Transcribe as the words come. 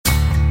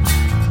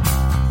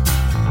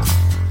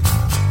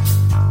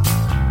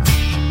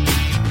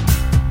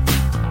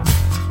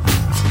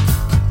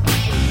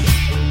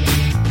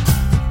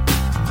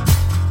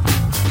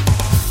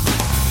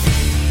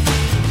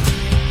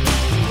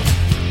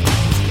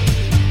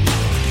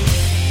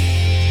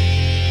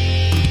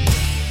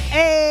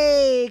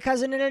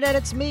Cousin Internet.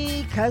 It's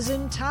me,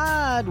 Cousin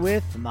Todd,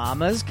 with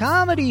Mama's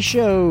Comedy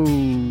Show.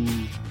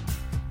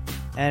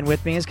 And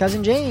with me is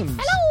Cousin James.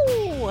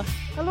 Hello!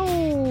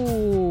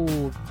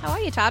 Hello! How are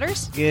you,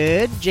 Todders?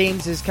 Good.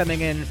 James is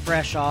coming in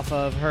fresh off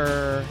of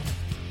her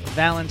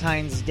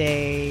Valentine's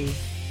Day.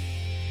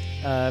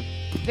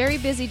 Very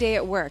busy day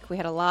at work. We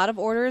had a lot of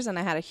orders, and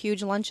I had a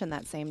huge luncheon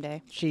that same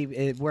day.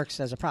 She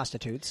works as a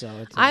prostitute, so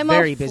it's I'm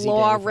very a busy day.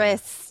 For her.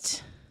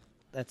 florist.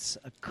 That's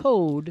a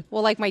code.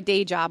 Well, like my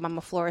day job, I'm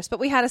a florist. But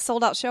we had a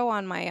sold-out show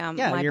on my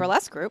my your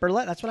burlesque group.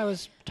 That's what I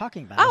was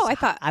talking about. Oh, I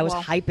thought... I was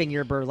hyping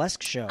your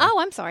burlesque show. Oh,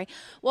 I'm sorry.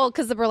 Well,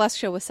 because the burlesque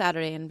show was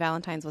Saturday and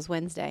Valentine's was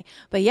Wednesday.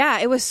 But yeah,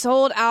 it was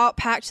sold out,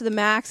 packed to the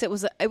max. It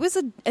was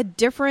a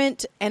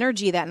different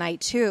energy that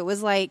night, too. It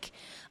was like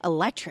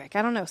electric.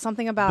 I don't know,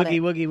 something about Boogie,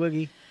 it.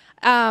 woogie,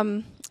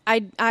 woogie.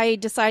 I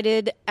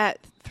decided at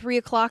 3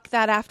 o'clock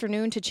that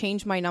afternoon to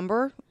change my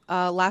number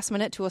last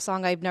minute to a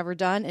song I've never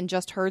done and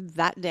just heard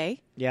that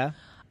day. Yeah.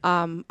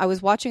 I was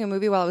watching a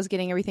movie while I was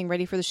getting everything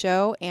ready for the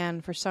show,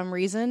 and for some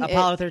reason...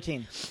 Apollo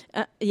 13.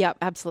 Yeah,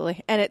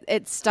 absolutely. And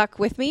it stuck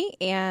with me,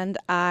 and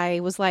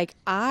I was like,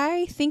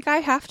 I think I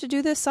have to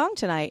do this song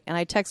tonight. And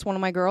I text one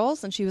of my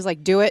girls, and she was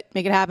like, do it,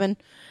 make it happen.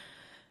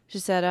 She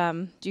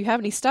said, do you have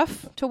any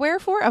stuff to wear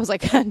for it? I was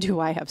like, do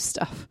I have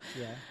stuff?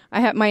 Yeah. I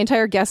have my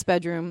entire guest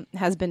bedroom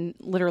has been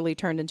literally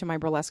turned into my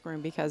burlesque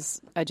room because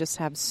I just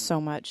have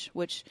so much,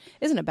 which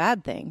isn't a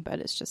bad thing, but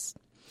it's just...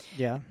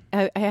 Yeah.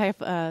 I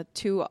have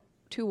two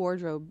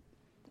wardrobe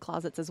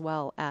closets as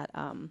well at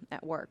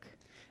work.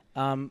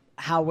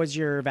 How was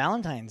your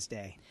Valentine's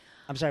Day?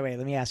 I'm sorry, wait,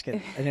 let me ask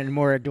it in a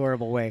more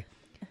adorable way.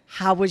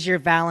 How was your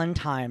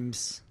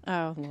Valentine's?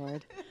 Oh,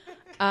 Lord.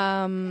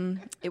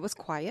 It was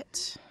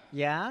quiet.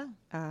 Yeah?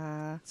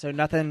 So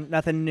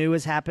nothing new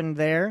has happened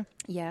there?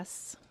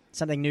 Yes.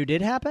 Something new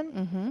did happen?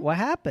 Mm-hmm. What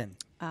happened?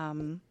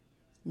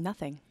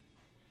 Nothing.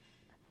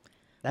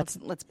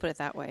 Let's put it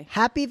that way.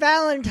 Happy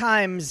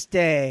Valentine's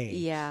Day.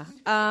 Yeah.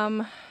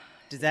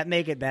 Does that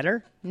make it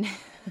better?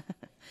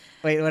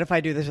 Wait, what if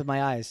I do this with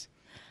my eyes?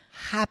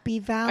 Happy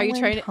Valentine's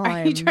Day.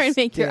 Are you trying to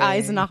make your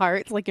eyes in a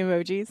heart like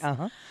emojis?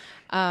 Uh-huh.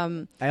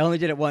 I only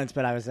did it once,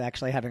 but I was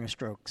actually having a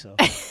stroke. So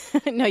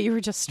no, you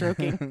were just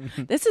stroking.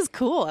 This is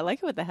cool. I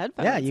like it with the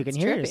headphones. Yeah, you can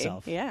hear trippy.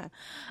 yourself. Yeah.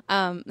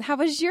 How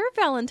was your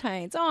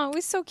Valentine's? Oh, it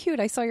was so cute.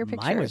 I saw your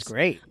pictures. Mine was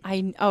great.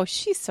 Oh,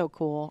 she's so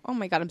cool. Oh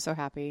my God, I'm so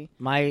happy.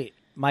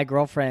 My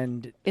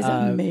girlfriend is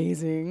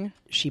amazing.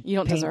 You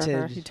don't deserve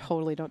her. You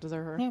totally don't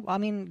deserve her. Yeah, well, I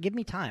mean, give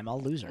me time.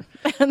 I'll lose her.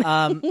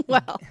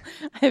 Well,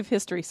 I have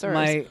history,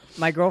 sir.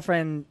 My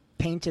girlfriend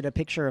painted a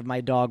picture of my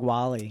dog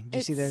Wally. Did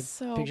you see the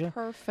picture? So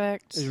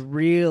perfect. It was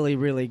really,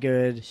 really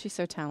good. She's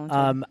so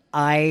talented.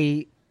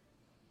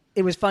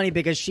 It was funny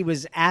because she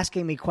was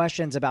asking me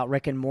questions about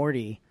Rick and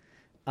Morty,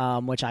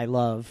 which I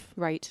love.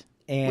 Right.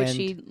 And which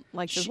she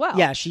likes as well.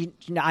 Yeah,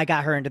 I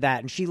got her into that,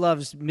 and she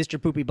loves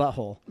Mr. Poopy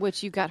Butthole.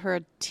 Which you got her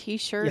a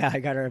T-shirt. Yeah, I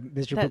got her a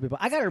Mr. Poopy Butthole.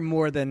 I got her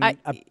more than a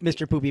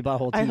Mr. Poopy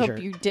Butthole T-shirt. I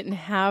hope you didn't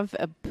have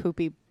a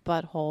Poopy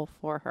Butthole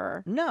for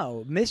her.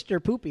 No,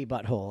 Mr. Poopy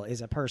Butthole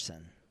is a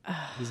person.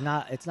 He's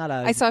not. It's not a.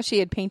 I saw she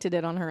had painted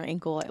it on her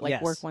ankle at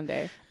work one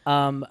day.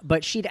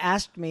 But she'd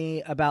asked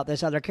me about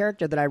this other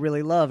character that I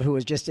really love, who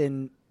was just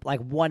in like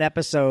one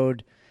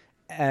episode.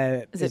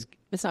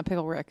 It's not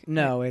Pickle Rick.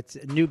 No, it's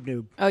Noob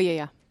Noob. Oh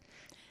yeah.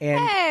 And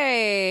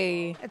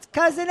hey, it's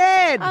Cousin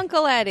Ed,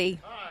 Uncle Eddie.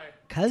 Hi.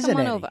 Cousin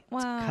Come on Eddie. over.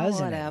 Wow,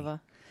 Cousin whatever.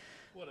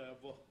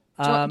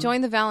 Whatever. Join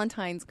the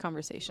Valentine's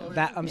conversation.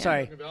 I'm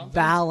sorry,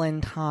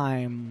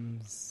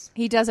 Valentine's.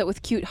 He does it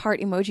with cute heart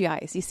emoji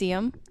eyes. You see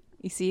him?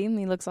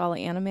 He looks all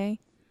anime.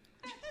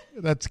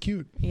 That's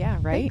cute. Yeah,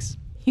 right? Thanks.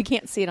 You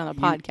can't see it on the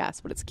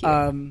podcast, but it's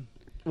cute.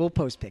 We'll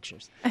post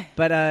pictures.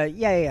 But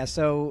yeah.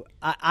 So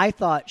I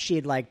thought she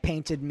had like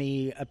painted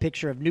me a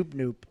picture of Noop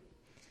Noop,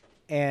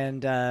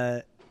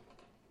 and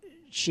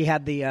she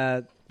had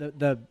the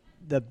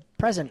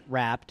present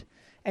wrapped,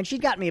 and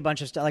she'd gotten me a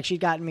bunch of stuff. Like she'd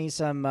gotten me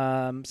some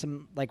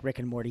like Rick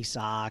and Morty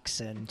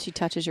socks, and she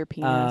touches your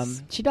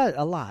penis. She does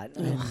a lot.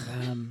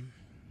 And,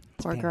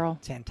 poor girl.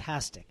 It's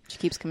fantastic. She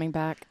keeps coming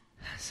back.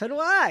 So do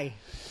I.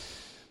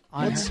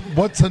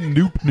 What's a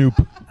Noop Noop?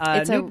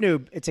 Noop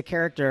Noob. It's a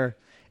character.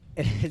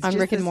 It's on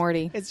Rick and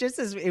Morty. It's just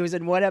this. It was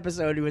in one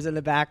episode. He was in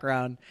the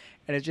background,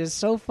 and it's just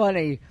so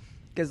funny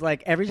because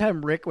like every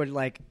time Rick would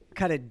like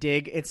kind of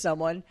dig at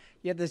someone,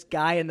 you have this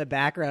guy in the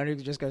background who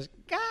just goes,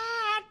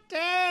 "God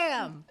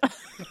damn!"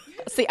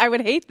 See, I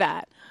would hate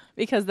that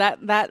because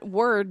that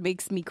word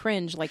makes me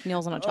cringe like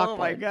nails on a chalkboard. Oh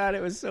my God,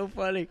 it was so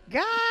funny.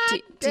 God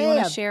damn. Do you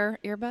want to share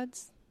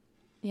earbuds?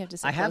 You have to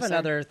sit I have closer.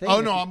 another thing. Oh,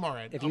 no, I'm all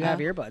right. If you have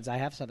earbuds, I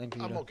have something for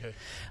you. I'm okay.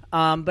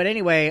 But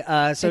anyway,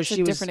 so it's she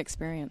a was different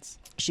experience.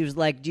 She was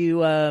like, "Do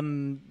you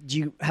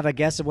have a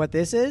guess of what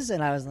this is?"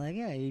 And I was like,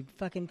 "Yeah, you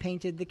fucking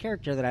painted the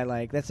character that I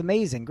like. That's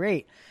amazing,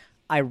 great."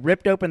 I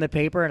ripped open the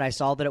paper and I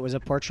saw that it was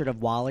a portrait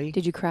of Wally.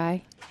 Did you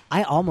cry?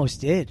 I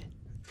almost did.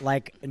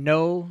 Like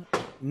no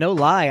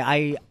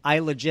lie, I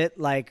legit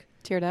like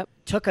teared up.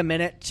 Took a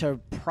minute to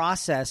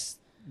process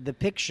the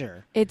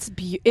picture. It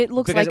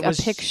looks Because like it a was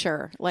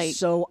picture. Like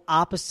so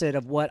opposite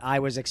of what I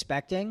was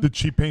expecting. Did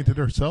she paint it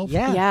herself?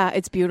 Yeah. yeah,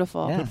 it's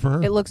beautiful. Yeah. Good for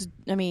her. It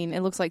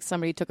looks like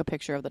somebody took a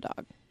picture of the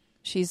dog.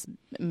 She's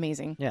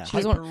amazing. Yeah. She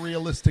was one,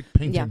 Hyper-realistic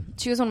painting. yeah,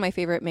 she was one of my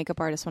favorite makeup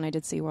artists when I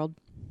did SeaWorld.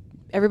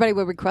 Everybody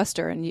would request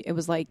her, and it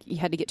was like you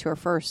had to get to her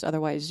first,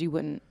 otherwise you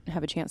wouldn't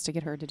have a chance to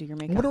get her to do your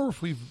I makeup. wonder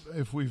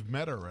if we've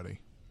met already.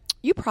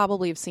 You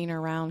probably have seen her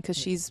around because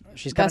she's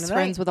coming best tonight.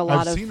 friends with a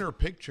lot I've of seen her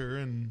picture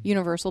and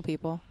Universal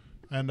people.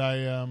 I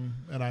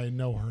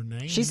know her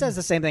name. She says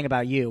the same thing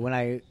about you. When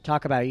I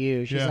talk about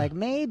you, she's Yeah. like,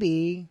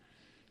 maybe.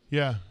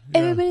 Yeah.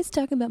 Everybody's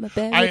talking about my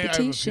bad I have a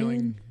reputation.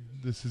 feeling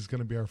this is going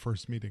to be our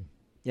first meeting.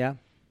 Yeah.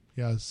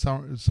 Yeah,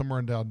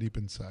 somewhere down deep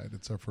inside,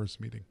 it's our first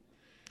meeting.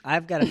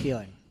 I've got a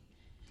feeling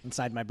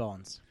inside my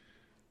bones.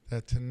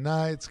 That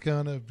tonight's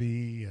gonna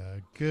be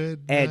a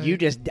good Ed,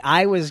 night.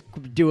 I was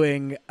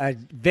doing a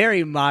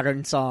very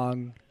modern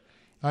song.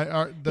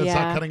 That's Yeah.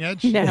 not cutting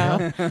edge?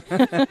 No.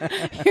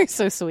 You're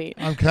so sweet.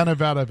 I'm kind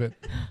of out of it.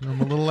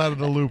 I'm a little out of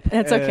the loop.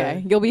 That's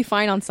okay. You'll be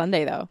fine on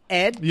Sunday, though.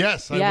 Ed,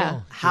 Yes, I Yeah.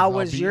 will. how I'll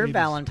was be your 80s.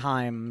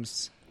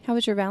 Valentine's? How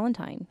was your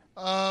Valentine?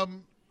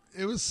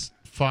 It was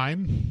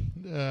fine.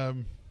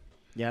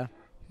 Yeah.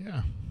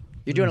 Yeah.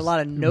 You're doing a lot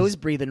of nose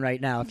breathing right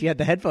now. If you had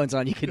the headphones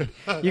on, you could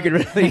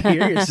really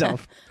hear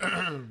yourself.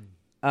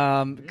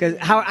 Because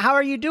how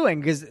are you doing?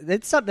 Because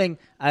it's something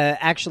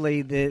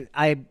actually that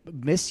I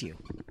miss you.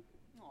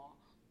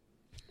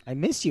 I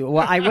miss you.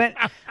 Well,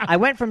 I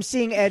went from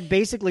seeing Ed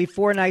basically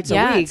 4 nights a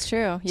Yeah, week. it's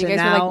true. You to guys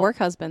were now- like work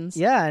husbands.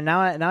 Yeah, now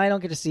I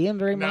don't get to see him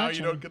very Now much.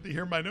 you don't get to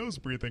hear my nose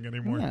breathing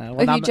anymore. Yeah, well,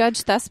 If now you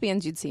judge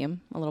thespians, you'd see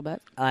him a little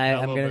bit. I'm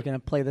little going bit. to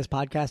play this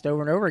podcast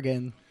over and over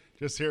again.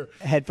 Just here.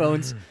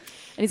 Headphones. And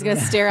he's going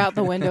to stare out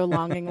the window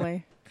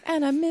longingly.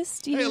 And I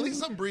missed you. Hey, at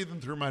least I'm breathing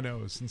through my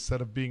nose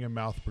instead of being a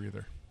mouth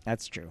breather,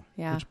 That's true.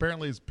 Yeah. which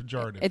apparently is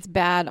pejorative. It's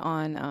bad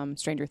on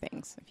Stranger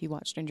Things. If you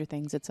watch Stranger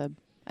Things, it's a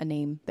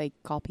name they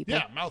call people.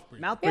 yeah, mouth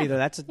breather. Mouth breather.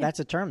 That's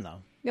a term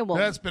though. Yeah, well,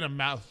 That's been a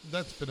mouth.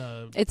 That's been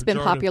a. it's been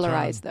pejorative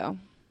popularized, term. though,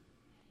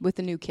 with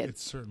the new It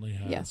kids. certainly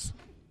has. Yes.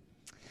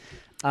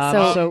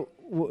 So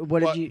what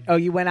did you? Oh,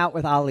 you went out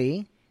with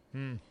Ali.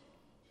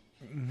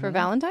 For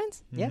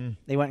Valentine's? Yeah,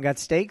 they went and got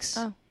steaks.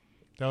 Oh.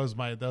 That was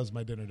my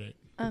dinner date.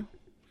 Oh.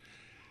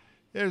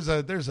 There's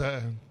a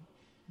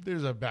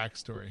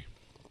backstory.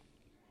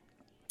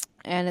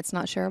 And it's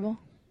not shareable?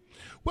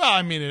 Well,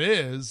 I mean, it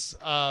is.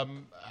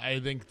 I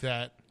think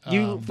that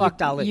You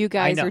fucked Ali. You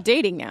guys I know. are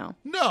dating now.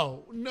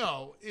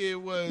 no, it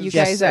was. You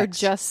Just guys are sex.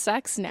 just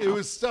sex now. It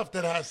was stuff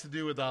that has to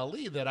do with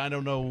Ali that I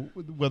don't know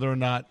whether or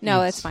not.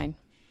 no, it's, that's fine.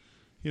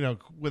 You know,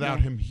 without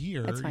No, him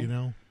here, that's fine. you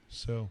know,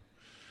 so.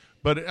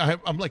 But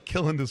I'm like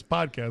killing this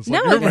podcast.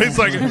 Like, No, everybody's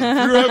like, we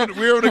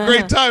were having a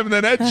great time, and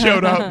then Ed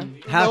showed up.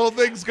 And the How- whole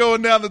thing's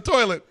going down the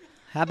toilet.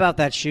 How about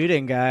that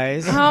shooting,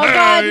 guys? Oh,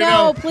 God, You no,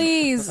 know.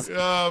 please. I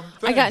got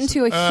Thanks.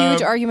 into a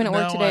huge argument at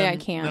work now today. I I'm-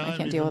 can't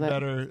now I'm deal with even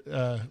it.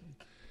 Better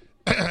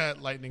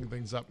at lightening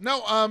things up.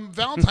 No,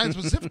 Valentine's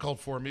was difficult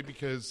for me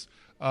because,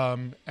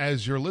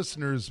 as your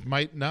listeners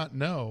might not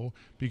know,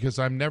 because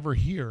I'm never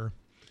here.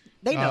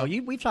 They know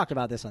you. We've talked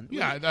about this on.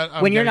 Yeah,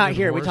 I'm when you're getting not a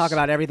here, we divorce. talk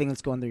about everything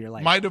that's going through your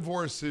life. My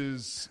divorce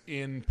is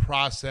in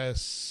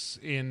process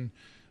in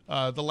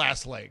the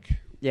last leg.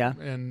 Yeah.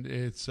 And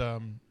it's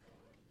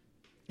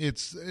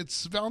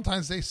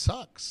Valentine's Day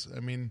sucks. I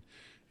mean,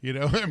 you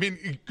know, good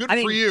I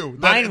mean, for you.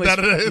 mine was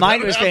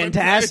happened,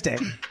 fantastic.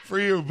 right? For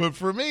you, but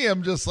for me,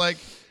 I'm just like,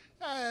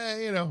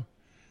 you know,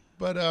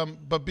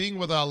 but being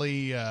with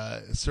Ali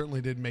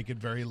certainly did make it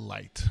very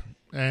light.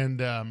 And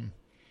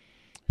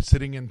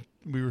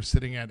we were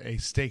sitting at a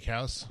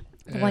steakhouse.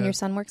 The one your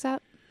son works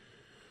at?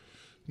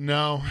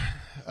 No,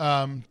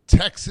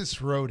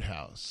 Texas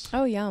Roadhouse.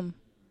 Oh, yum.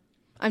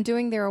 I'm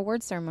doing their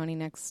award ceremony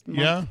next month.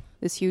 Yeah?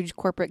 This huge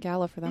corporate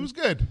gala for It them. was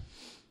good.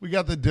 We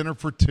got the dinner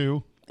for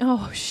 2.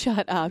 Oh,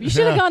 shut up. You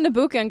should have Yeah. gone to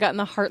Buca and gotten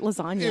the heart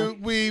lasagna.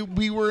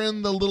 We were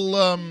in the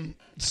little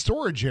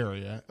storage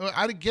area.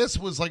 I guess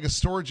it was like a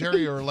storage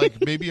area or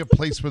like maybe a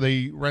place where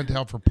they rent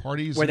out for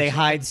parties. Where or they something.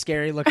 hide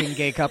scary-looking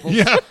gay couples.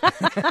 Yeah.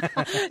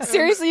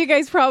 Seriously, you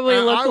guys probably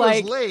look I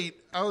like... was late.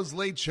 I was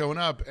late showing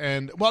up.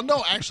 And, well,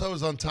 no, actually I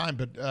was on time,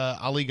 but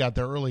Ali got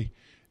there early.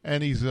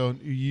 And he's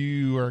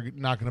you are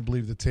not going to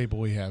believe the table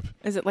we have.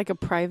 Is it like a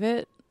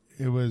private?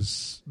 It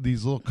was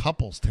these little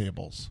couples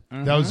tables.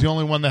 That was the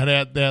only one that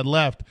had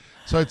left.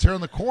 So I turn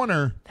the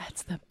corner,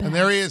 That's the best. and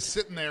there he is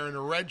sitting there in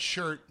a red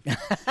shirt.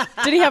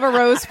 Did he have a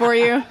rose for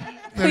you? And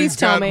Please he's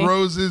tell got me.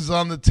 roses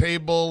on the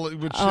table,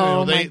 which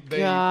Oh, they my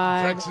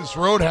God. Texas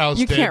Roadhouse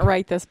You did. can't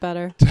write this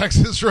better.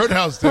 Texas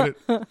Roadhouse did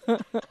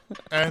it.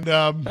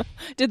 And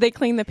Did they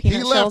clean the he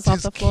peanut left shells off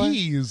his the floor?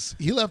 keys.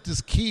 He left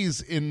his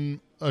keys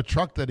in a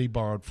truck that he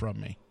borrowed from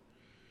me.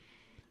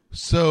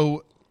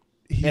 So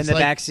he's In the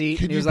like, back seat,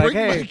 Can and he you was like,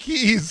 bring my "Hey,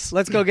 keys?"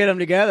 Let's go get them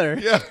together.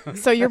 Yeah.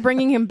 So you're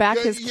bringing him back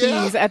his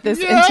Yeah, keys at this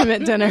yeah,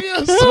 intimate dinner. yeah.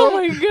 Oh, So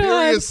my Here he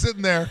God. is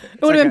sitting there.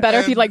 It would have been better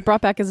if and- he'd like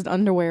brought back his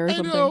underwear or I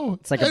something. know.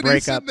 It's like a and he's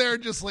breakup. sitting there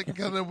just like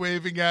kind of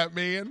waving at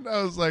me, and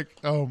I was like,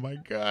 "Oh my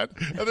God!"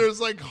 And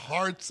there's like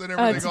hearts and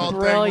everything That's all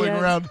brilliant.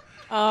 dangling around.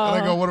 And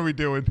I go, what are we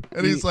doing?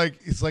 And he's like,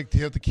 do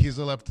you have the keys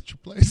I left at your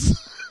place?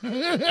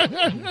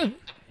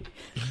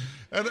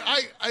 And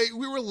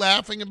we were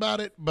laughing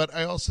about it, but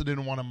I also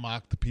didn't want to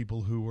mock the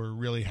people who were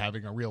really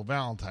having a real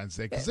Valentine's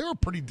Day because they were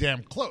pretty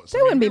damn close.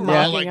 They wouldn't be we were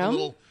mocking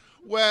them.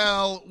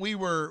 Well, we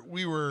were.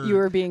 You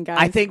were being guys.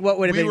 I think what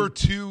would have We been were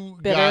two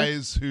bitter.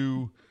 guys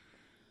who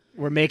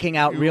we're making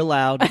out real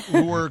loud.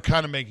 were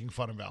kind of making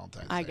fun of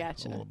Valentine's Day. I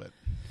gotcha. A little bit.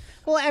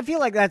 Well, I feel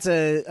like that's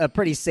a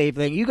pretty safe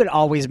thing. You could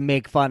always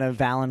make fun of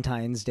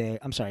Valentine's Day.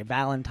 I'm sorry,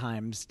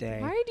 Valentine's Day.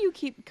 Why do you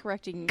keep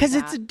correcting? Because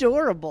that? it's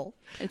adorable.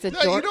 It's No,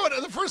 adorable. you know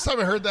what? The first time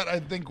I heard that, I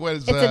think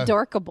was It's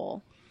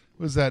adorkable.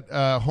 was that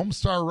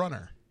Homestar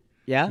Runner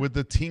Yeah? with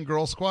the Teen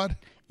Girl Squad.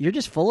 You're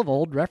just full of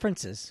old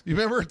references. You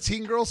remember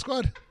Teen Girl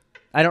Squad?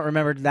 I don't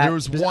remember that. There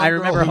was one I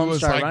remember girl who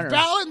was Homestar like, Runner.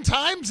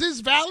 Valentine's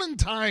is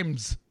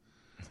Valentine's.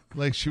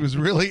 Like she was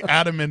really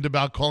adamant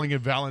about calling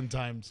it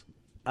Valentine's.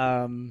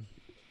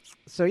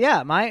 So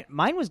yeah, mine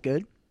was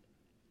good.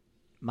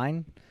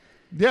 Mine.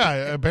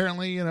 Yeah,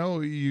 apparently,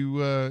 you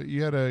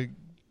had to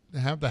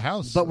have the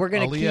house. But we're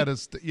gonna Ali keep- had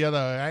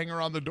a hanger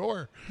on the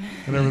door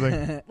and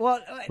everything. Well,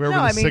 Wherever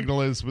no, the I mean,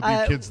 signal is with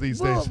these kids these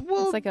days.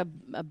 Well, It's like a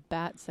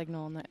bat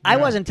signal. In the, I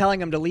wasn't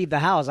telling him to leave the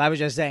house. I was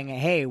just saying,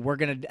 hey, we're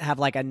gonna have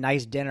like a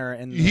nice dinner.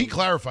 And He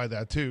clarified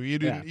that too. You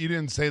didn't. Yeah. You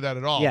didn't say that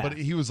at all. Yeah. But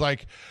he was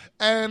like,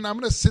 "And I'm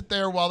going to sit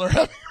there while they're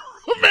having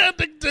a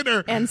romantic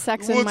dinner And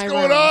sex in What's my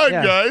going room." on,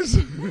 Yeah. guys?"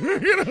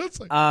 It's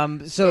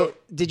like, So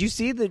did you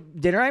see the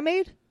dinner I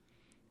made?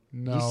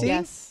 no. you see?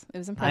 Yes, it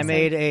was impressive. I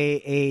made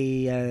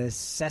a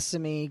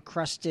sesame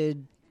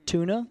crusted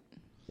tuna.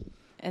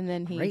 and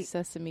then he Great.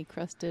 sesame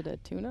crusted a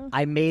tuna.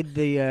 I made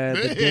the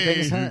Hey.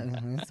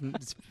 dipping.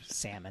 It's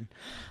salmon.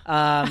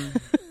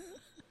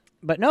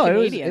 But no, it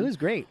Canadian. was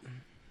great.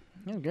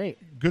 It was great.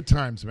 Good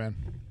times, man.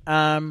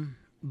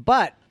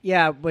 But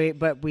yeah, we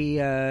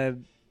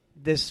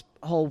this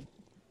whole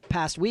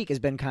past week has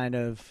been kind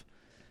of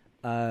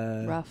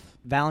Rough.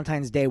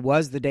 Valentine's Day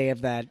was the day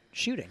of that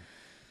shooting.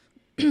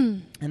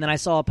 And then I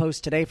saw a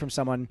post today from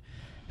someone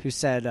who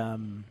said,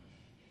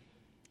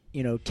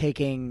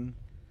 taking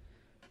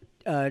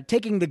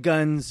the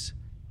guns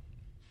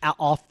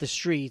off the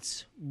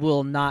streets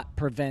will not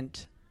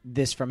prevent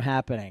this from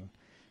happening.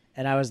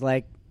 And I was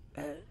like,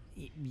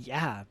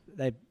 yeah,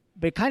 but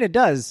it kind of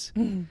does.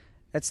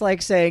 It's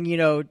like saying,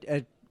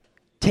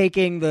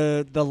 taking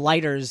the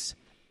lighters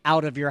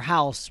out of your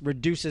house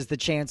reduces the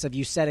chance of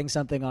you setting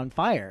something on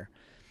fire.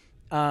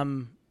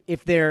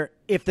 If there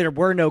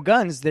were no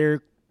guns,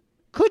 there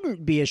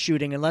couldn't be a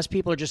shooting unless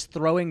people are just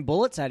throwing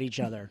bullets at each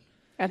other.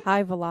 At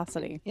high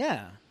velocity.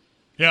 Yeah.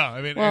 Yeah,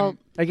 I mean, Well, and-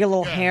 Like get a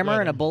little Yeah, hammer go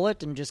and a ahead.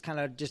 bullet and just kind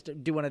of just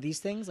do one of these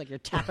things, like you're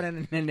tapping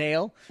it in a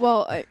nail.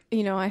 Well,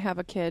 I have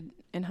a kid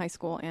in high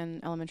school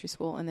and elementary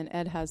school, and then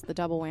Ed has the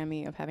double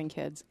whammy of having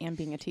kids and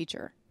being a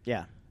teacher.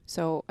 Yeah.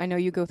 So I know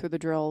you go through the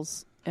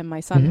drills, and my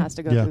son has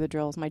to go Yeah. through the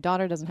drills. My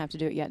daughter doesn't have to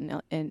do it yet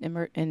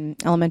in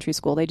elementary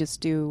school. They just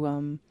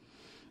do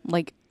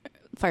like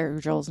fire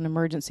drills and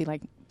emergency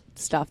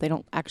stuff. They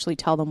don't actually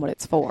tell them what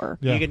it's for.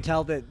 yeah. You can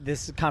tell that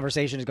this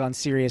conversation has gone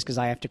serious because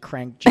I have to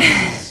crank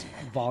James's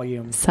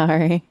volume.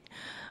 Sorry.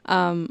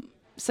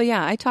 So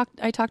yeah, I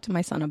talked to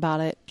my son about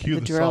it. Cue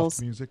the drills,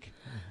 soft music.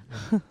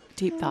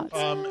 deep thoughts.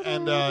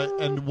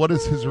 And what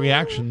is his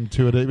reaction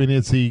to it? I mean,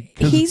 because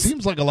it He's-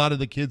 seems like a lot of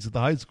the kids at the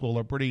high school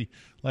are pretty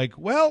like,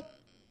 well,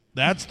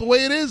 that's the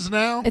way it is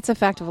now. It's a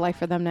fact of life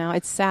for them now.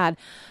 It's sad.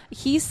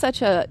 He's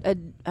such a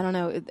I don't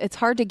know. It's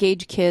hard to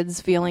gauge kids'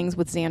 feelings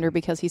with Xander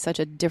because he's such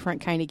a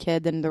different kind of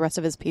kid than the rest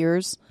of his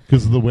peers.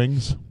 Because of the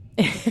wings.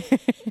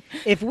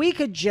 If we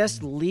could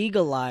just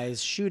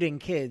legalize shooting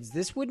kids,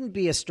 this wouldn't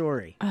be a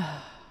story.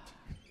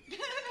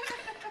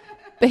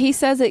 But he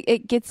says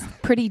it gets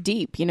pretty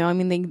deep. I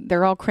mean,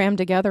 they're all crammed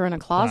together in a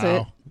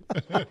closet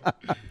Wow.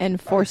 and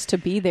forced to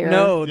be there.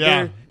 No,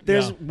 Yeah,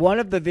 there's yeah. one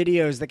of the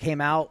videos that came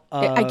out.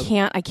 I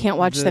can't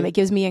watch them. It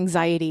gives me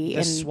anxiety. The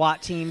And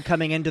SWAT team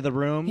coming into the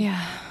room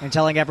Yeah. and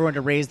telling everyone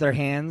to raise their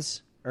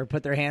hands or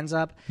put their hands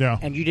up. Yeah.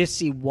 And you just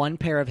see one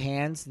pair of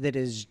hands that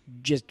is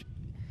just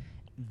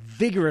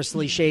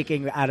vigorously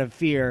shaking out of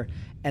fear.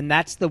 And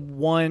that's the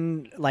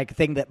one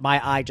thing that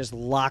my eye just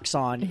locks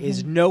on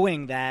is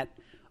knowing that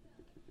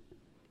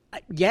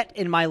yet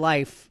in my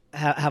life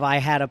have I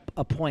had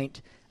a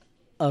point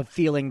of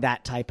feeling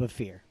that type of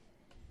fear.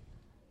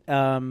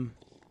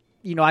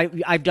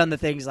 I've done the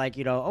things like,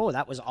 oh,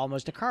 that was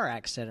almost a car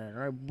accident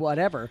or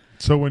whatever.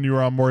 So when you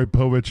were on Maury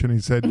Povich and he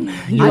said,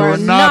 you are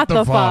not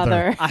the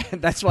father.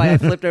 That's why I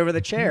flipped over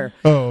the chair.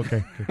 Oh,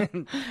 okay.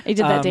 He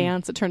did that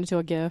dance. It turned into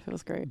a GIF. It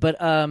was great. But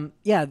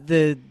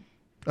the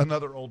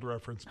Another old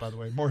reference, by the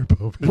way. Maury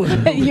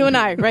Povich. You and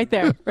I, right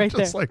there, right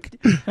Just there.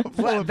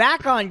 well,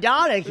 back on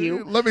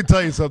Donahue. Let me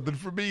tell you something.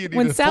 For me, you need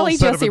When a Sally full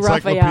set Jesse of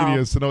Raphael-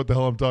 encyclopedias to know what the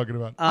hell I'm talking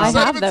about. I A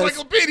set have of those.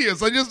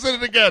 encyclopedias. I just said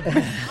it again. I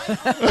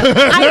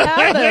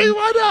have Hey, them.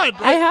 why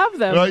not? I have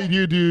them.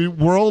 You do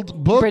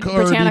World Book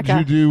or Britannica.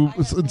 did you do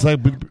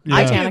encyclopedia?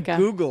 I do Britannica.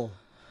 Google.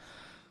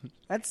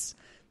 That's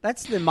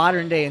the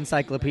modern day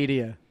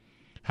encyclopedia.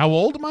 How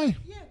old am I?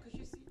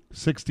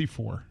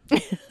 64.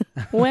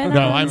 When No,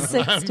 I'm I'm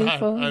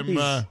 64.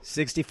 I'm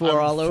 64 I'm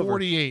all over.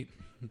 48.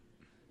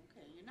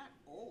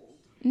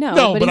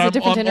 No, but he's a I'm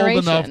different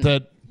generation. old enough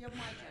that.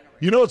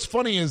 You know what's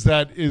funny is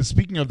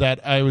speaking of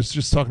that, I was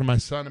just talking to my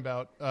son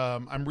about.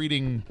 I'm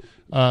reading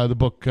the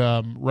book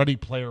Ready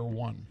Player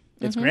One.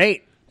 It's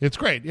great. It's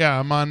great. Yeah,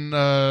 I'm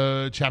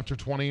on chapter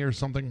 20 or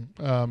something.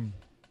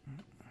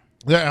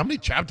 Yeah, how many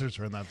chapters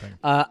are in that thing?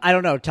 I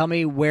don't know. Tell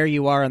me where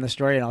you are in the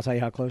story, and I'll tell you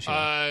how close you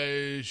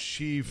are.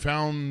 She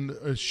found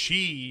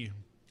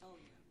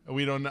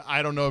We don't.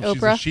 I don't know if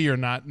she's Oprah? a she or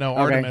not. No,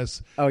 Okay.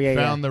 Artemis. Oh, yeah,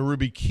 found the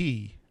ruby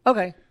key.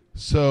 Okay.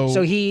 So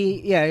So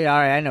he, yeah, all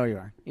right. I know you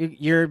are.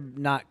 You're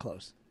not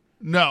close.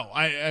 no,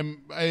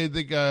 I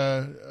think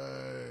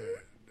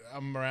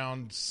I'm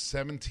around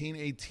 17,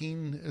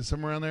 18,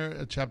 somewhere around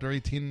there. Chapter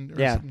 18. Or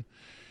Yeah. something.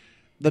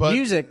 The But-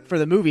 music for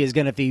the movie is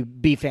going to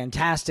be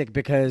fantastic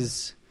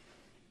because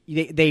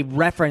they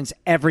reference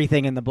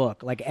everything in the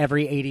book, like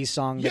every 80s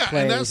song that Yeah,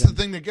 plays. and that's the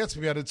thing that gets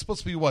me about it. It's supposed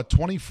to be what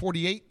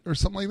 2048 or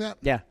something like that.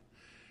 Yeah.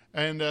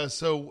 And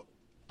so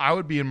I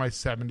would be in my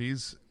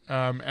 70s,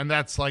 and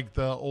that's like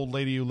the old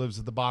lady who lives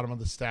at the bottom of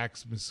the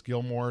stacks, Miss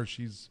Gilmore.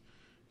 She's,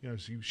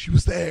 she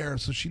was there,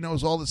 so she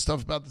knows all this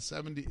stuff about the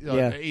 70s, the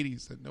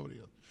 80s that nobody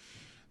else.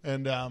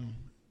 And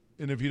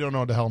if you don't know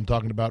what the hell I'm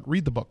talking about,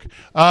 read the book.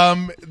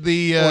 Or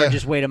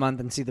just wait a month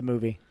and see the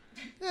movie.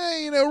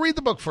 Read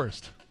the book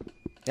first.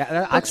 Yeah,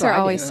 that's Books what are I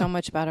do. always so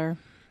much better.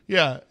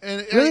 Yeah,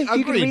 and Really? I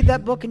You can agreed. read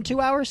that book in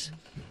 2 hours?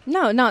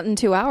 No, not in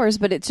 2 hours,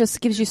 but it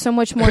just gives you so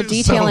much more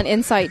detail So- and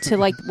insight to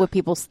like what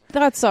people's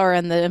thoughts are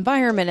and the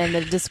environment and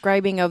the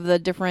describing of the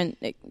different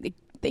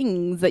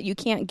things that you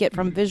can't get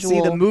from visual.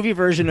 See, the movie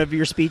version of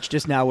your speech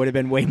just now would have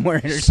been way more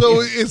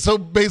entertaining. So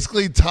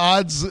basically,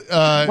 Todd's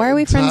Why are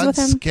we friends with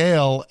Todd's him?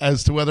 scale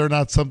as to whether or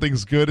not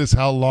something's good is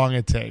how long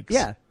it takes.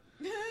 Yeah.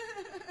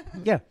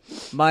 Yeah.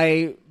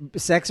 My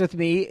Sex With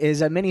Me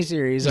is a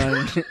miniseries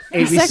on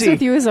ABC. Sex with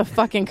You is a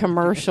fucking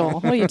commercial.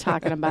 What are you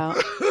talking about?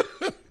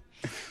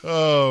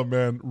 Oh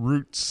man,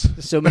 Roots.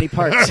 So many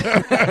parts.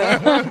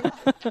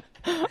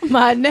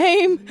 My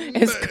name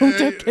is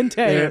Kunta Kinte.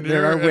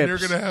 There are And you're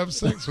whips. gonna have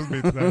sex with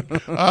me tonight.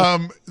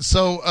 What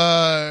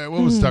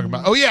was I talking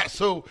about? Oh yeah,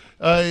 so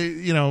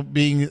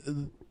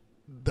being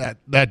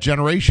that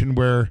generation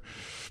where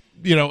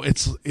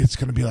it's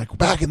going to be like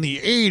back in the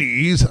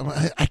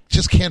 80s. I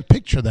just can't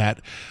picture that.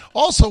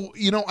 Also,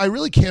 I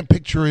really can't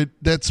picture it.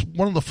 That's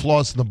one of the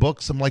flaws in the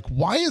books. I'm like,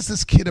 why is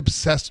this kid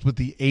obsessed with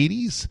the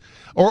 80s?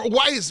 Or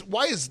why is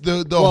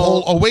the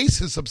whole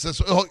Oasis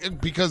obsessed?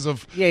 Because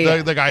of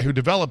the guy who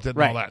developed it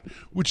and all that,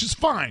 which is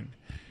fine.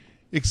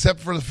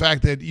 Except for the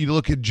fact that you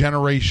look at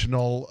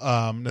generational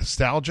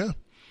nostalgia,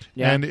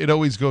 and it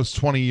always goes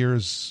 20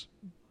 years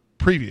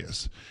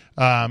previous.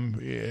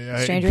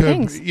 Stranger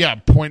Things. Yeah,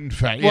 point in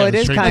fact. Well, yeah, it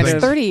is Stranger kind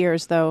Things. of 30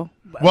 years though.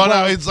 Well,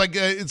 no, it's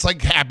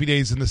like Happy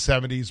Days in the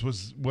 70s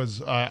was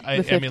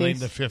emulating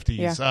the 50s.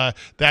 Yeah.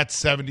 That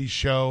 70s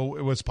show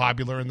was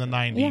popular in the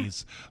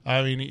 90s. Yeah.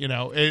 I mean,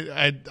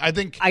 I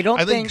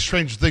think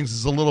Stranger Things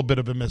is a little bit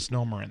of a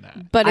misnomer in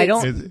that. But I it's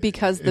don't-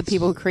 because the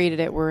people who created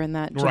it were in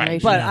that Right.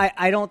 generation. But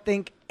I don't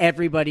think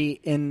everybody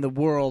in the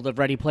world of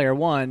Ready Player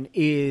One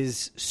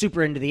is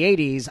super into the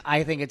 80s.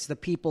 I think it's the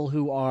people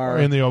who are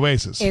in the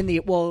Oasis.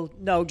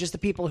 Just the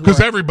people who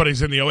Because are...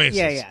 everybody's in the Oasis.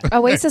 Yeah.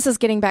 Oasis is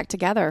getting back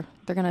together.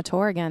 They're going to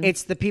tour again.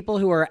 It's the people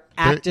who are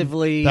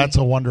actively... That's a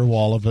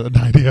Wonderwall of an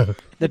idea.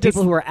 The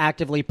people who are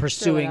actively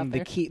pursuing out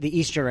there. the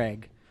Easter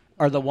egg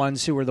are the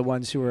ones who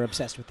are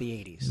obsessed with the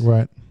 80s.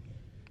 Right.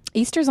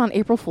 Easter's on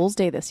April Fool's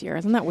Day this year.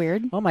 Isn't that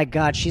weird? Oh my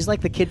God, she's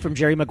like the kid from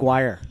Jerry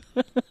Maguire.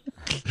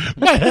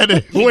 My head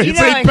weighs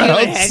 8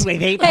 pounds.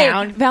 With 8 Hey,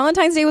 pounds.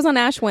 Valentine's Day was on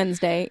Ash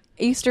Wednesday.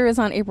 Easter is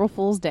on April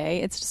Fool's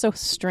Day. It's so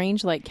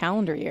strange, like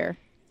calendar year.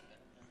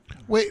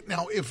 Wait,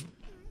 now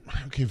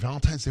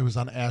Valentine's Day was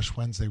on Ash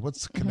Wednesday.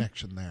 What's the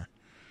connection there?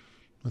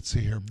 Let's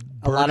see here.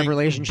 A lot of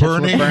relationships were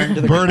burned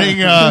to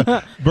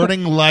the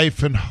burning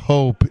life and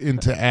hope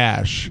into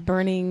ash.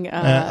 Burning.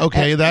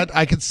 That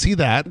I could see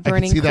that. I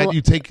can see that.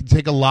 You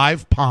take a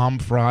live palm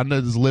frond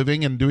that is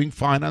living and doing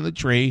fine on the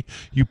tree.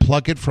 You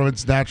pluck it from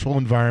its natural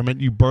environment.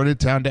 You burn it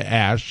down to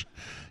ash.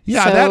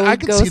 Yeah, So I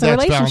can goes see a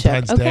that's relationship.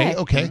 Valentine's Day.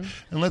 Okay. Okay,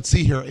 and let's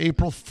see here.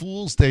 April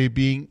Fool's Day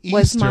being Easter.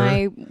 was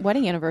my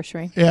wedding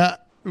anniversary. Yeah,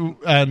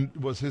 and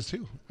was his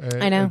too.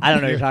 I know. I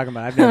don't know what you're talking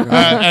about. I've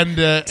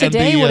never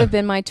Today would have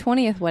been my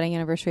 20th wedding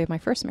anniversary of my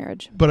first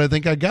marriage. But I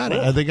think I got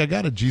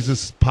it.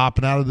 Jesus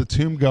popping out of the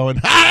tomb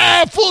going,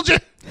 "Ah, fooled you."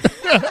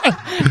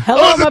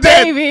 Hello, wasn't my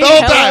dead baby. the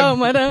whole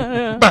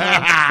Hello,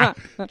 time.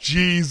 my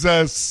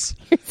Jesus.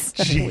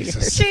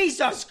 Jesus.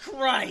 Jesus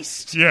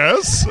Christ.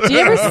 Yes. Do you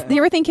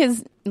ever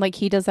think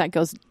he does that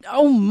goes,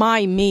 oh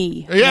my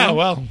me? Yeah, No?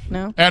 well.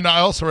 No? And I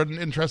also read an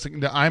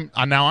interesting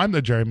I'm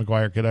the Jerry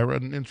Maguire kid. I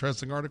read an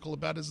interesting article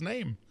about his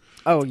name.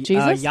 Oh,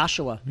 Jesus?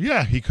 Yahshua.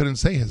 Yeah, he couldn't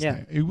say his Yeah,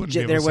 name. He wouldn't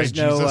be able to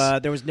say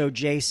there was no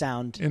J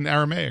sound. Jesus in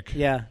Aramaic.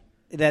 Yeah,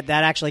 that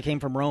actually came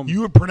from Rome.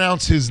 You would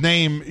pronounce his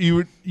name. You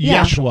would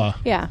Yeah. Yeshua.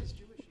 Yeah.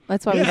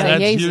 That's why we Yeah,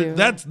 say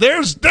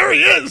Yezu. there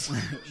he is.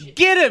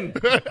 Get him.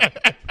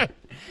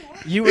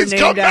 You were He's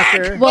named come back.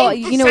 after. Well, Oh,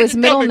 you know his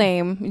second middle coming.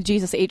 name,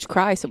 Jesus H.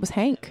 Christ. It was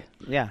Hank.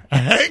 Yeah.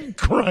 Hank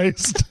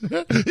Christ.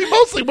 He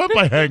mostly went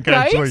by Hank,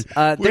 Right? actually.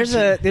 There's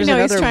He's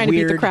another trying to beat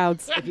weird. the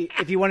crowds.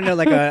 If you want to know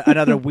like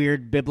another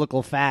weird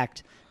biblical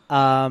fact,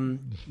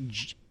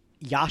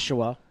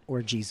 Joshua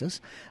or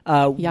Jesus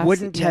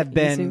wouldn't have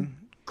been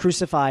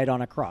crucified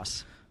on a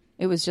cross.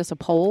 It was just a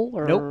pole,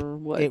 or Nope.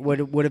 what? It would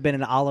have been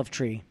an olive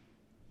tree.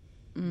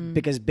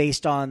 Because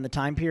based on the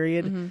time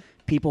period,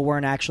 people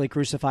weren't actually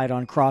crucified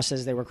on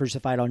crosses; they were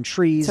crucified on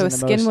trees. So and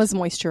his the skin most- was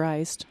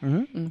moisturized.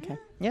 Okay.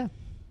 yeah,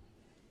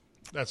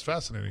 That's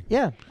fascinating.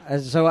 yeah. But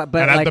And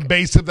like, at the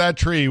base of that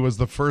tree was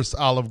the first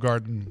Olive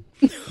Garden,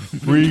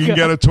 where you can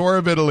get a tour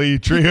of Italy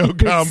trio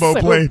combo so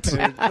plates.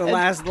 bad. the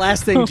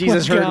last thing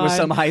Jesus my heard was God.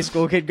 some high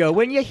school kid go,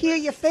 "When you hear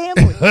your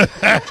family."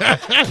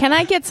 Can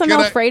I get some Can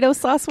I- Alfredo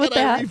sauce with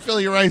Can I that? refill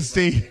your iced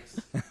tea?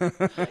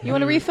 You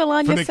want to refill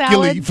on your Funiculi,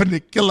 salad?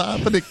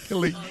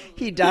 funiculi.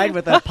 He died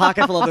with a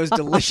pocket full of those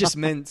delicious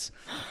mints.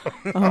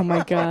 Oh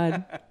my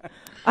God.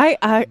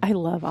 I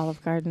love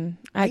Olive Garden.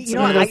 It's You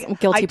know, one of those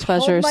guilty I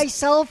pleasures. told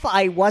myself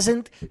I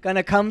wasn't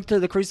gonna come to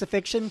the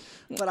crucifixion,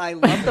 but I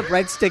love the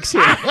breadsticks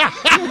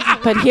here.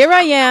 But here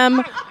I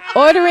am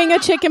ordering a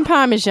chicken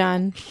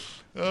parmesan.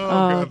 Oh, Oh,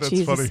 God, that's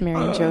Jesus, funny.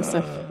 Mary and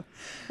Joseph.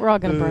 We're all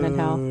going to burn in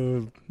hell.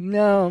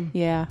 No.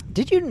 Yeah.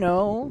 Did you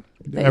know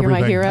That you're my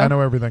Everything. hero? I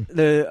know everything.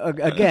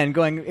 again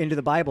going into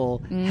the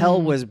Bible,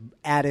 hell was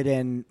added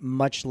in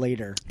much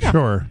later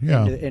Sure,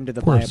 yeah. into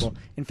the of course. Bible.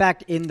 In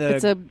fact, in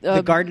It's the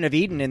a Garden of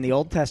Eden in the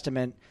Old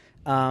Testament,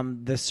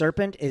 the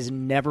serpent is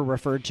never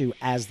referred to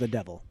as the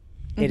devil.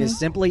 It is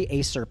simply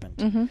a serpent.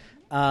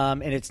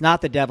 And it's not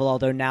the devil,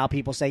 although now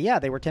people say, yeah,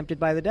 they were tempted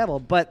by the devil.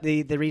 But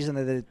the reason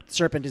that the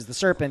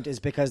serpent is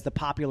because the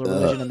popular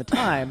religion in the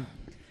time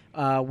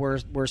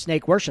were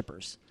snake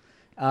worshippers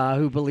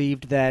who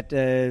believed that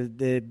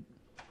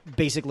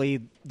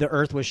basically the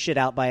earth was shit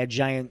out by a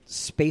giant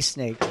space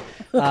snake.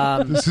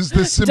 This is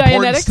important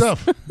Dianetics?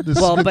 stuff. This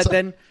Well, is- but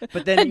then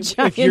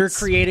if you're giant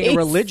creating a space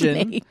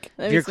religion, snake.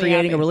 That if you're makes me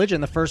creating a happy.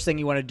 religion, the first thing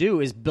you want to do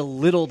is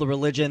belittle the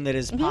religion that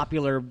is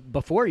popular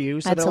before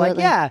you. So they're like,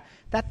 Absolutely. yeah,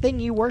 that thing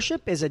you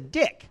worship is a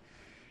dick.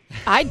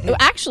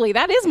 Actually,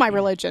 that is my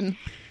religion.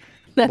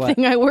 That What?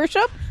 thing I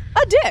worship,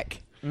 a dick.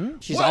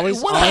 She's what,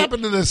 always what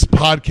happened to this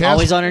podcast?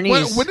 always on her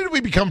knees. When did we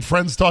become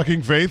friends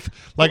talking faith?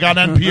 Like on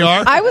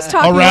NPR? I was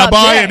talking a about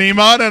rabbi, dick. an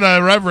imam, and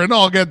a reverend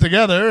all get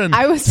together. And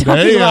I was talking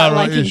today, about our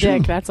liking issue-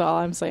 dick. That's all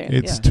I'm saying.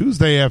 It's Yeah.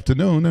 Tuesday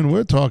afternoon, and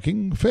we're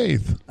talking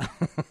faith.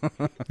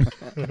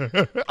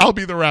 I'll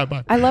be the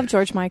rabbi. I love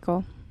George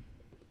Michael.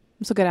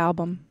 It's a good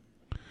album.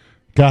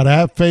 Gotta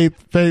have faith,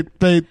 faith,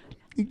 faith.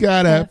 You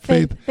gotta have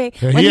faith. When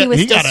he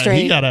was still got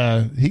straight. he got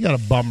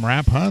a bum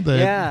rap, huh?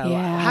 Yeah.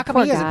 Yeah, How come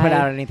poor he hasn't guy. put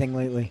out anything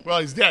lately? Well,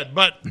 he's dead,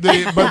 but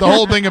the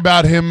whole thing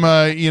about him,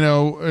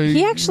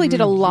 He actually did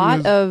a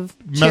lot of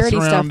charity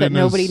around stuff that in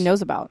nobody his-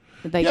 knows about.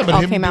 They yeah, but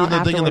all him came doing out the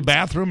thing in the afterwards.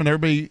 bathroom and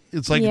everybody,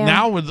 it's like Yeah.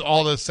 now with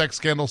all the sex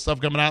scandal stuff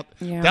coming out,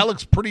 Yeah. that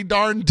looks pretty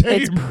darn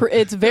tame.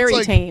 It's very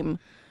like- tame.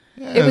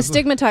 Yeah, It was it's like-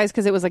 stigmatized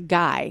because it was a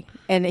guy,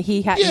 and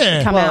he hadn't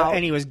Yeah. come Well, out.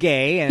 and he was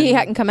gay. And He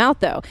hadn't come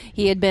out though.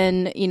 He had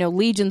been,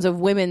 legions of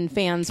women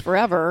fans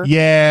forever.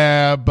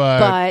 Yeah,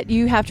 But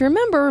you have to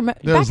remember,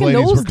 back those in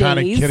ladies those were kind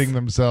of days. kidding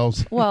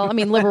themselves. Well, I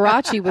mean,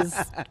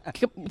 Liberace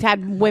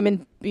had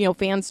women,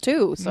 fans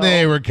too. So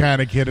They were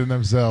kind of kidding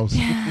themselves.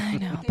 I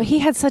know, but he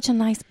had such a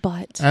nice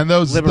butt. And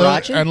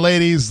Liberace? and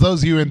ladies,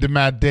 those of you into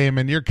Matt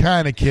Damon, you're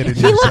kind of kidding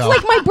He looked yourself.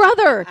 like my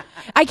brother.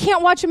 I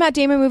can't watch a Matt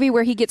Damon movie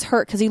where he gets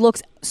hurt because he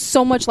looks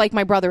so much like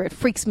my brother. It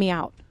freaks me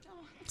out.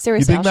 you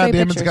Seriously, think I'll show Matt you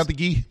Damon's pictures. got the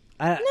gi?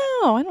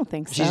 No, I don't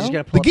think so. she's just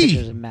gonna The pull up gay.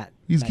 pictures of Matt.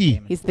 He's Matt gay.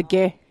 Damon. He's the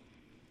gay.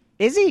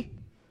 Is he?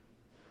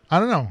 I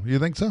don't know. You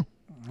think so?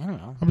 I don't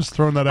know. I'm just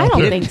throwing that out I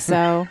don't there. think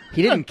so.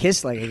 He didn't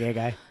kiss like a gay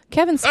guy.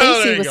 Kevin Oh,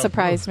 there Spacey you was go.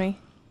 surprised me.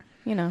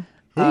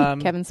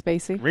 Kevin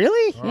Spacey.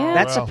 Really? Yeah.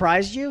 That wow.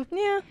 surprised you?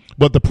 Yeah.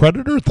 What, the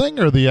Predator thing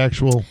or the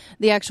actual?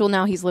 The actual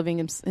now he's living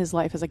his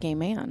life as a gay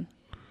man.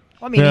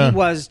 I mean, Yeah. he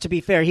was, to be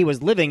fair, he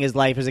was living his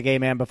life as a gay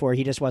man before.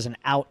 He just wasn't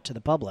out to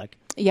the public.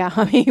 Yeah,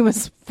 I mean, he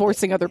was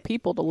forcing other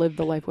people to live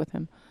the life with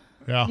him.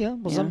 Yeah. Yeah,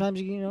 well, Yeah. sometimes,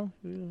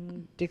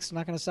 dick's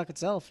not going to suck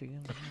itself.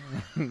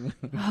 Oh,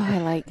 I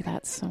like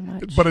that so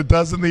much. But it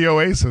does in the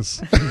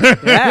Oasis.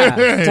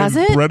 Yeah. Does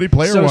it? Ready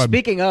Player So One.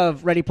 speaking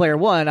of Ready Player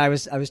One, I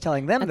was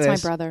telling them That's my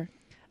this. brother.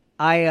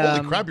 I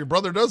Holy crap, your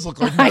brother does look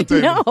like I Matt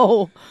Damon.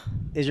 know.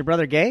 Is your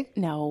brother gay?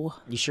 No.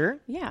 You sure?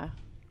 Yeah.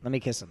 Let me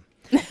kiss him.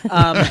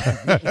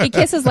 He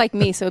kisses like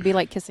me, so it'd be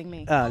like kissing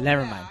me. Oh,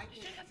 never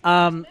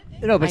mind.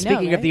 No, but I know,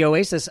 speaking of right? the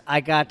Oasis,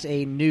 I got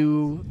a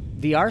new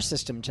VR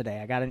system today.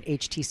 I got an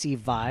HTC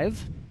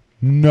Vive.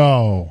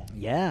 No.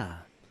 Yeah.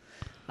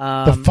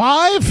 The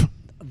 5?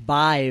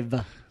 Vive.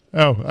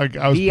 Oh, I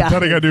was V-I-V-E.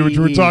 pretending I knew what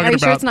you were talking Are you about.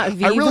 sure it's not I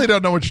Vive? really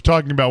don't know what you're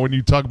talking about when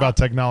you talk about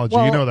technology.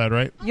 Well- you know that,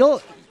 right?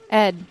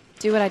 Ed,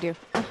 do what I do.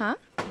 Huh?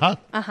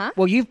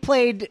 Well, you've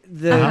played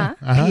the Uh-huh.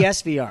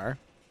 PSVR.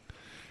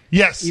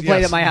 Yes. You played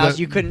yes. at my house. The-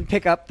 You couldn't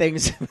pick up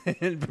things.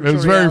 It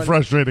was very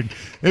frustrating.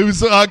 It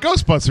was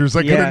Ghostbusters.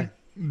 I Yeah.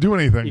 couldn't do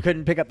anything. You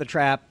couldn't pick up the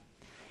trap.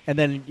 And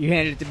then you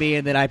handed it to me,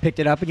 and then I picked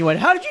it up, and you went,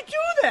 "How did you do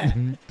that?"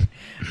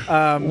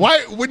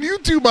 Why, when you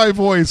do my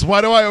voice,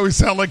 why do I always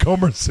sound like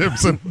Homer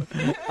Simpson?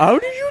 How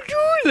did you do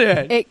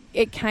that?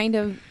 It kind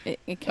of.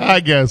 I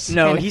guess.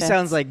 No, kinda he fits.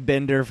 sounds like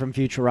Bender from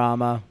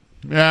Futurama.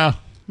 Yeah,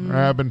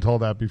 I've been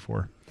told that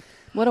before.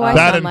 What do I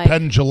That sound and like?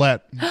 Penn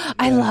Jillette.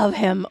 I love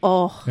him.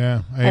 Oh,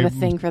 Yeah, I have a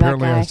thing for that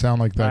apparently I guy. sound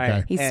like that All right.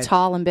 guy. He's And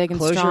tall and big and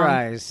Close strong. your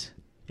eyes,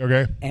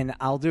 Okay. and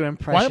I'll do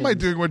impressions. Why am I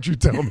doing what you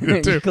tell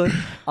me to do?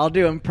 I'll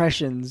do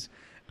impressions,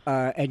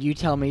 and you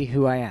tell me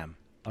who I am.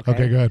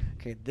 Okay, good.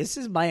 Okay, this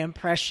is my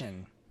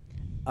impression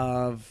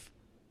of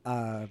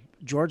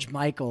George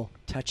Michael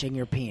touching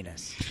your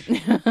penis. He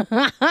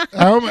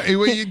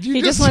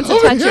just wants to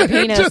touch your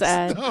penis,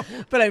 Ed.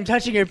 But I'm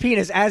touching your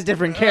penis as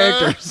different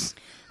characters.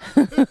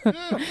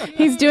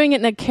 He's doing it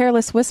in a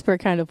careless whisper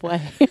kind of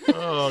way.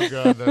 Oh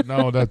God,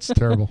 no, that's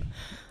terrible.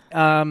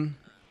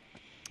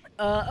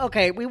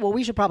 Okay,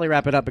 we should probably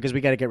wrap it up because we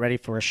got to get ready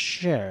for a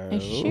show.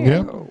 Sure.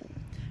 Yeah.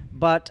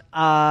 But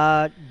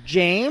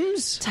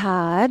James,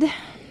 Todd,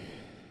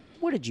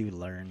 what did you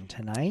learn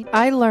tonight?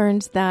 I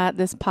learned that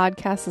this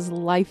podcast is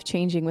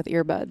life-changing with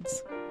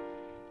earbuds.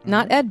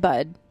 Not Ed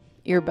Bud,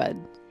 earbud.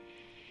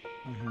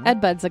 Ed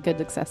Bud's a good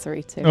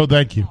accessory, too. Oh,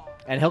 thank you.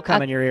 And he'll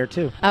come in your ear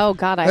too. Oh,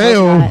 God, I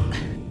Hey-o. hope not.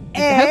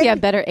 I hope you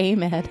have better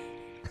aim, Ed.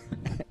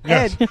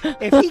 Ed,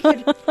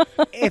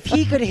 if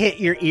he could hit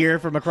your ear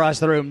from across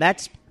the room,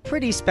 that's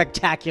pretty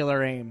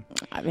spectacular aim.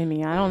 I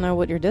mean, I don't know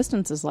what your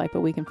distance is like,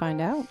 but we can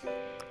find out.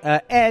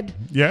 Ed,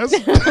 Yes.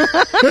 Am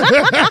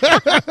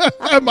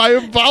I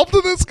involved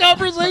in this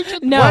conversation?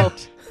 No.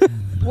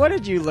 what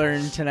did you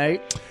learn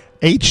tonight?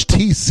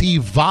 HTC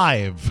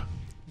Vive.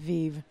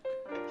 Vive.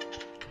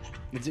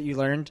 Is it you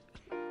learned?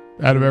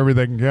 Out of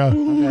everything, yeah.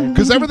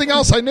 Because everything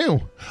else I knew.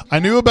 I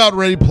knew about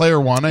Ready Player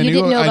One. You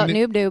didn't know about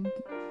Noob Doob.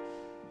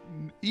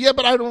 Yeah,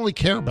 but I don't really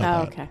care about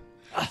Oh, that. okay.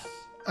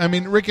 I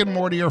mean, Rick and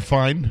Morty are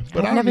fine, but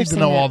I've I don't never need to seen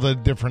know it. all the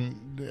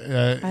different don't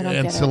get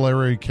it.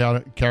 ancillary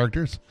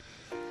characters.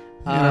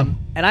 And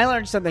I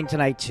learned something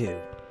tonight too.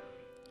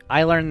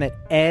 I learned that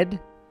Ed,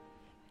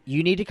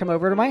 you need to come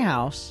over to my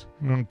house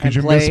Could and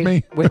you play miss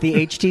me? with the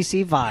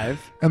HTC Vive.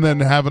 And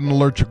then have an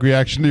allergic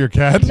reaction to your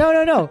cat?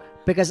 No.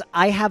 Because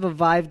I have a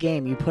Vive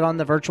game. You put on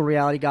the virtual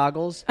reality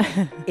goggles,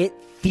 it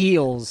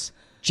feels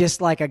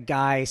just like a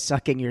guy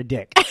sucking your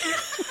dick.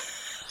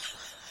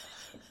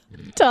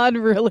 Todd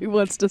really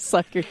wants to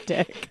suck your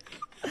dick.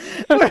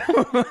 We're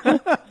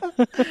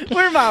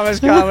Mama's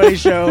Comedy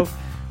Show.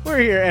 We're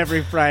here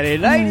every Friday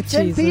night at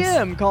 10 Jesus.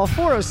 p.m. Call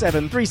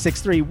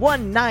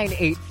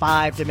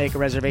 407-363-1985 to make a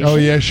reservation. Oh,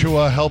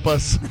 Yeshua, help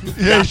us.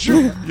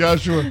 Yeshua.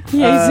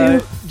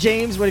 Yezu.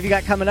 James, what have you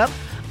got coming up?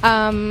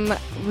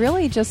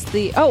 Really just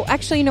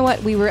actually, you know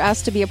what? We were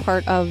asked to be a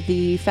part of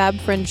the Fab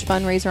Fringe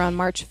fundraiser on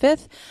March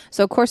 5th.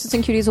 So Corsets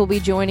and Cuties will be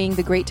joining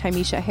the great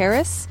Tymisha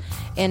Harris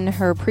in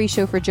her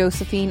pre-show for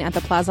Josephine at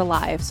the Plaza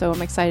Live. So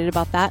I'm excited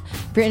about that.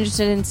 If you're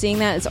interested in seeing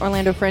that, it's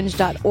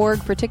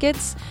orlandofringe.org for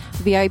tickets.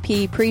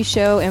 VIP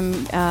pre-show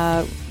and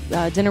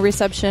dinner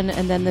reception,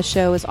 and then the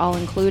show is all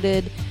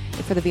included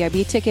for the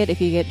VIP ticket.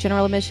 If you get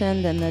general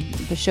admission, then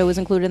the show is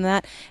included in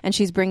that. And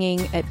she's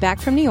bringing it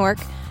back from New York.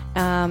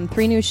 3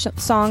 new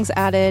songs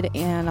added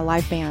and a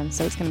live band,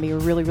 so it's going to be a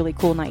really, really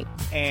cool night.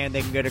 And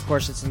they can go to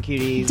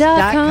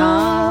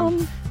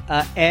corsetsandcuties.com.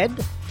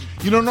 Ed?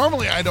 You know,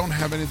 normally I don't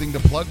have anything to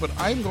plug, but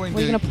I'm going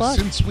What are you to, gonna plug?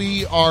 since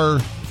we've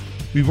already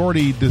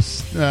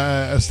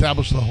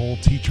established the whole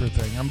teacher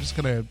thing, I'm just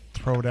going to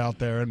throw it out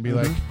there and be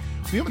like,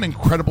 we have an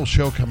incredible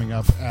show coming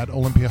up at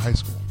Olympia High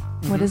School.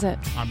 What is it?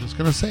 I'm just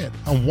going to say it.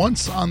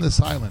 Once on This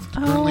Island,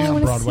 currently I on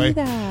wanna Broadway. see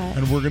that.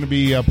 And we're going to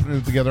be putting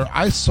it together.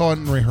 I saw it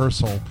in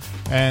rehearsal,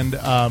 and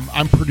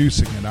I'm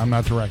producing it. I'm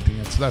not directing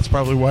it, so that's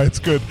probably why it's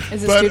good.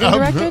 Is it student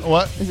directed?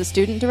 What? Is it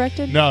student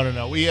directed?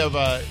 No. We have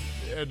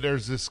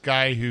there's this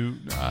guy who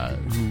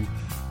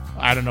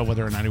I don't know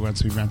whether or not he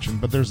wants to be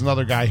mentioned, but there's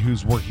another guy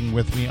who's working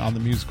with me on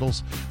the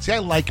musicals. See, I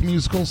like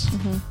musicals.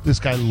 This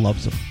guy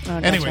loves them. Oh,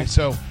 gotcha. Anyway,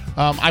 so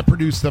I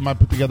produce them. I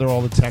put together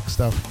all the tech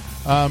stuff.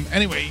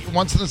 Anyway,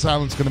 Once on This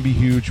Island's going to be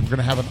huge. We're going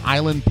to have an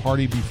island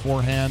party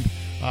beforehand.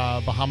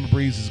 Bahama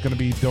Breeze is going to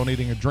be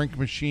donating a drink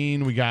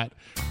machine. We got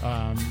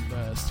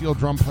steel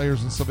drum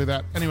players and stuff like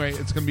that. Anyway,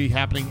 it's going to be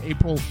happening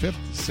April 5th,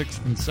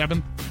 6th, and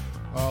 7th.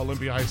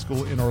 Olympia High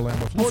School in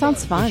Orlando, Florida.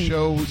 sounds fun. The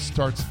show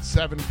starts at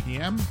 7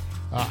 p.m.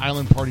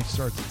 Island party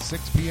starts at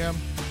 6 p.m.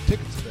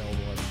 Tickets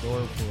available at the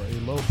door for a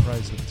low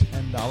price of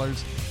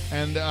 $10.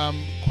 And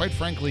quite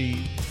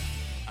frankly,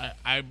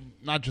 I'm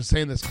not just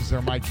saying this because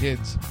they're my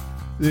kids.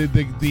 They're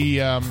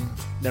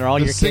all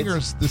your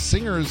singers. The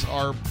singers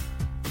are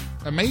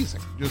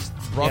amazing, just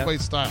Broadway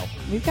style.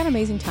 We've got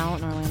amazing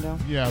talent in Orlando.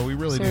 Yeah, we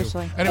really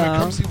Seriously. do. Anyway,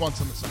 come see Once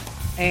on This Island.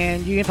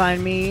 And you can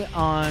find me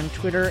on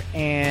Twitter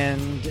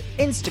and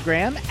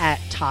Instagram at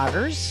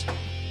Todders,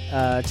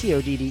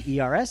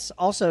 Todders.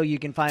 Also, you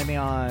can find me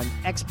on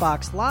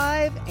Xbox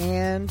Live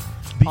and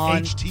The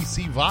on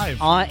HTC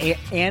Vive. on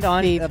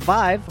Vive.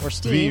 Vive or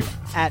Steam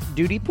Vive. at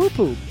Duty Poo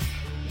Poo.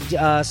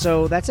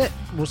 So that's it.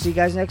 We'll see you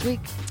guys next week.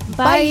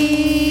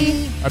 Bye.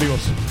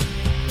 Adios.